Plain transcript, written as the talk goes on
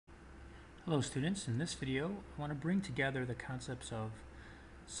Hello students, in this video I want to bring together the concepts of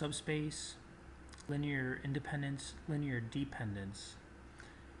subspace, linear independence, linear dependence,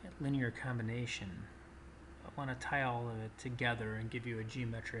 and linear combination. I want to tie all of it together and give you a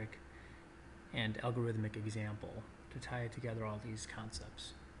geometric and algorithmic example to tie together all these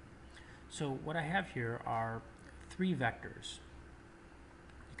concepts. So what I have here are three vectors.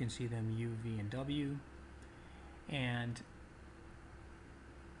 You can see them u, v, and w, and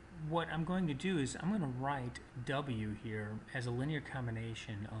what I'm going to do is I'm going to write w here as a linear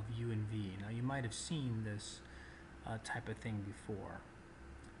combination of u and v. Now you might have seen this type of thing before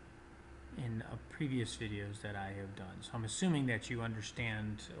in previous videos that I have done. So I'm assuming that you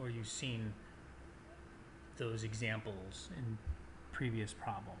understand or you've seen those examples in previous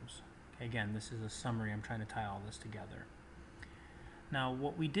problems. Okay, again, this is a summary. I'm trying to tie all this together. Now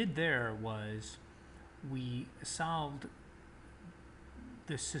what we did there was we solved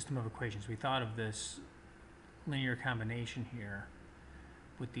this system of equations. We thought of this linear combination here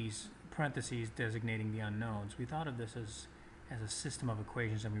with these parentheses designating the unknowns. We thought of this as a system of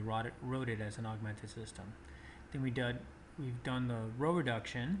equations, and we wrote it as an augmented system. Then we've done the row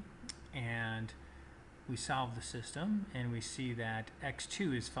reduction, and we solved the system, and we see that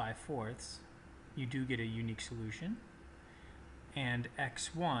x2 is 5/4. You do get a unique solution, and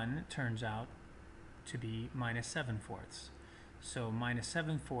x1 turns out to be -7/4. So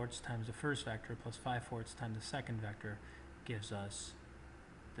 -7/4 times the first vector plus 5/4 times the second vector gives us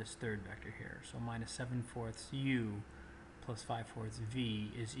this third vector here. So -7/4 u plus 5/4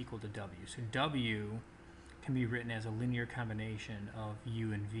 v is equal to w. So w can be written as a linear combination of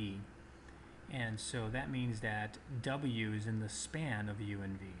u and v. And so that means that w is in the span of u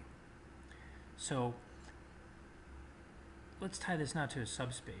and v. So let's tie this now to a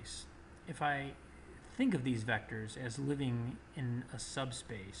subspace. If I think of these vectors as living in a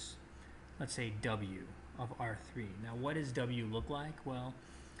subspace, let's say w of R3. Now what does w look like? Well,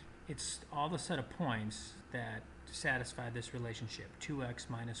 it's all the set of points that satisfy this relationship, 2x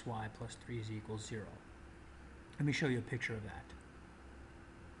minus y plus 3 is equals 0. Let me show you a picture of that.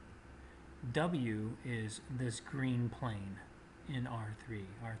 W is this green plane in R3.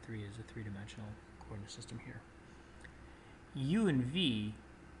 R3 is a three-dimensional coordinate system here. U and v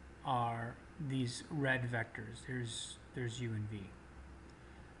are these red vectors. There's u and v.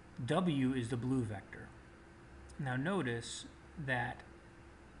 W is the blue vector. Now notice that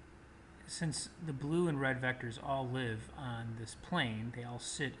since the blue and red vectors all live on this plane, they all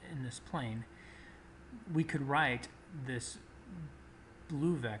sit in this plane, we could write this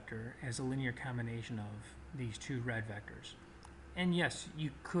blue vector as a linear combination of these two red vectors. And yes, you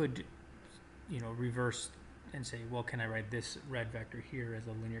could, reverse and say, well, can I write this red vector here as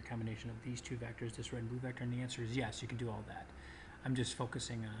a linear combination of these two vectors, this red and blue vector? And the answer is yes, you can do all that. I'm just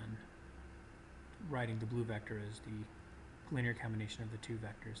focusing on writing the blue vector as the linear combination of the two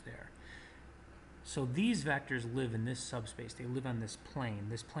vectors there. So these vectors live in this subspace. They live on this plane.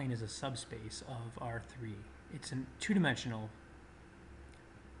 This plane is a subspace of R3. It's a two-dimensional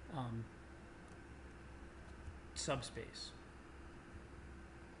subspace.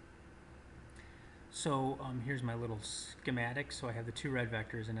 So here's my little schematic. So I have the two red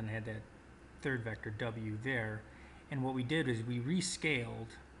vectors, and then I had that third vector w there. And what we did is we rescaled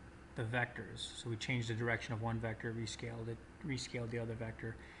the vectors. So we changed the direction of one vector, rescaled it, rescaled the other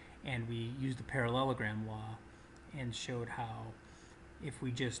vector, and we used the parallelogram law and showed how if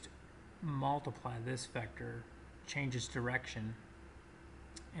we just multiply this vector, change its direction,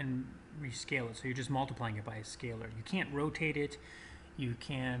 and rescale it. So you're just multiplying it by a scalar. You can't rotate it. You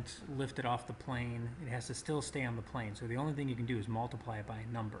can't lift it off the plane. It has to still stay on the plane. So the only thing you can do is multiply it by a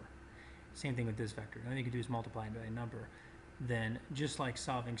number. Same thing with this vector. The only thing you can do is multiply it by a number. Then, just like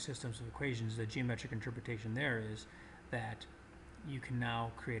solving systems of equations, the geometric interpretation there is that you can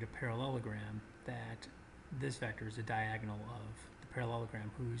now create a parallelogram that this vector is a diagonal of the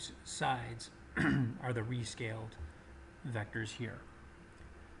parallelogram whose sides are the rescaled vectors here.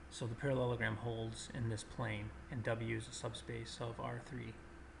 So the parallelogram holds in this plane, and W is a subspace of R3.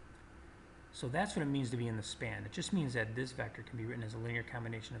 So that's what it means to be in the span. It just means that this vector can be written as a linear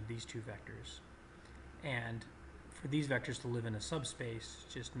combination of these two vectors. And for these vectors to live in a subspace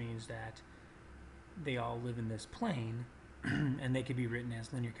just means that they all live in this plane, and they can be written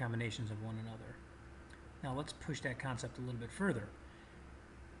as linear combinations of one another. Now let's push that concept a little bit further.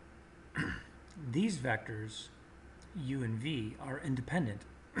 These vectors, u and v, are independent.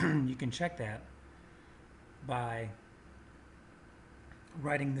 You can check that by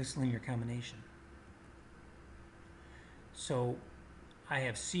writing this linear combination. So I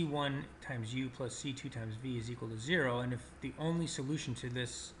have c1 times u plus c2 times v is equal to 0, and if the only solution to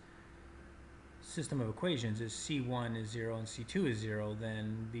this system of equations is C1 is 0 and C2 is 0,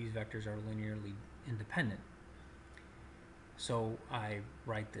 then these vectors are linearly independent. So I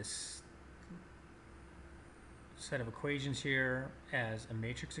write this set of equations here as a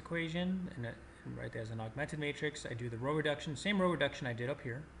matrix equation and write that as an augmented matrix. I do the row reduction, same row reduction I did up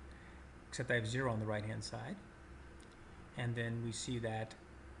here, except I have 0 on the right hand side. And then we see that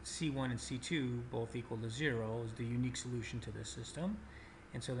C1 and C2 both equal to 0 is the unique solution to this system.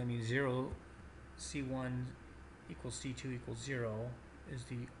 And so that means 0, C1 equals C2 equals 0 is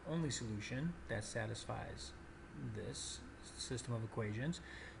the only solution that satisfies this system of equations.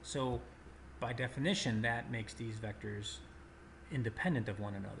 So by definition, that makes these vectors independent of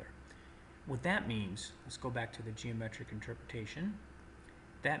one another. What that means, let's go back to the geometric interpretation.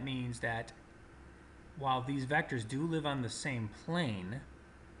 That means that while these vectors do live on the same plane,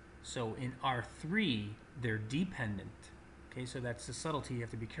 so in R3, they're dependent. Okay, so that's the subtlety you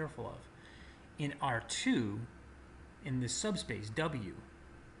have to be careful of. In R2, in this subspace W,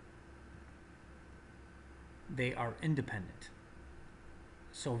 they are independent.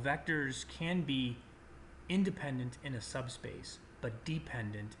 So vectors can be independent in a subspace, but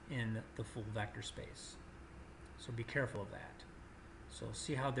dependent in the full vector space. So be careful of that. So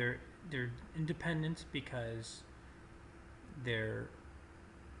see how they're independent because they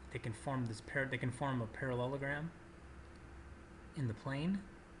can form a parallelogram in the plane,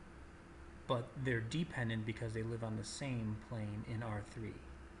 but they're dependent because they live on the same plane in R3.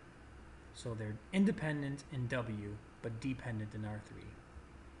 So they're independent in W, but dependent in R3.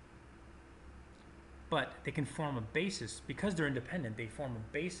 But they can form a basis, because they're independent, they form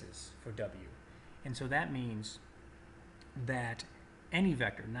a basis for W. And so that means that any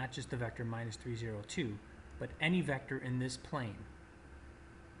vector, not just the vector minus 3, 0, 2, but any vector in this plane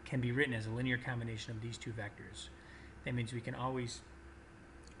can be written as a linear combination of these two vectors. That means we can always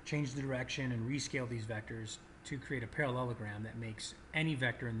change the direction and rescale these vectors to create a parallelogram that makes any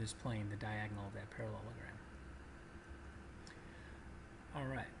vector in this plane the diagonal of that parallelogram. All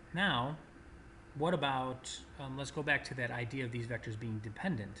right, now what about, let's go back to that idea of these vectors being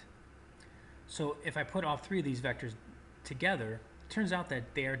dependent. So if I put all three of these vectors together, it turns out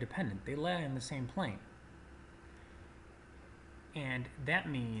that they are dependent. They lie in the same plane. And that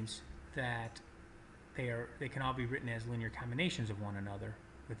means that they can all be written as linear combinations of one another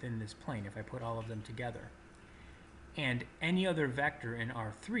within this plane if I put all of them together. And any other vector in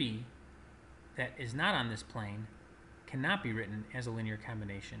R3 that is not on this plane cannot be written as a linear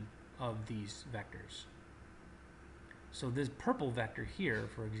combination of these vectors. So this purple vector here,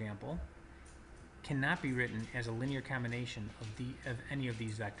 for example, cannot be written as a linear combination of any of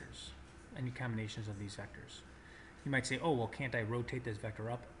these vectors, any combinations of these vectors. You might say, oh, well, can't I rotate this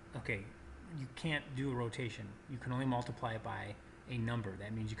vector up? Okay, you can't do a rotation. You can only multiply it by a number.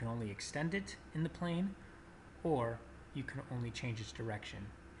 That means you can only extend it in the plane, or you can only change its direction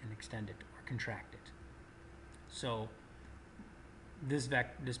and extend it or contract it. So this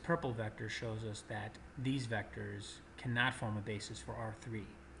purple vector shows us that these vectors cannot form a basis for R3.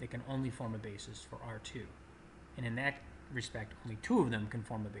 They can only form a basis for R2. And in that respect, only two of them can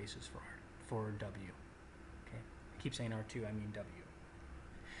form a basis for W. Okay, I keep saying R2, I mean W.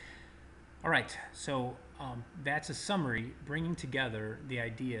 All right, so that's a summary bringing together the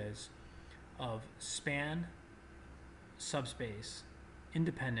ideas of span, subspace,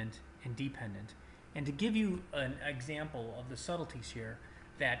 independent, and dependent. And to give you an example of the subtleties here,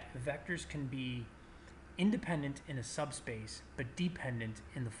 that vectors can be independent in a subspace, but dependent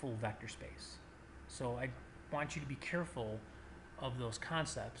in the full vector space. So I want you to be careful of those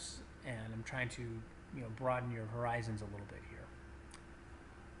concepts, and I'm trying to broaden your horizons a little bit here.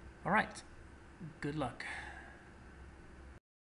 All right, good luck.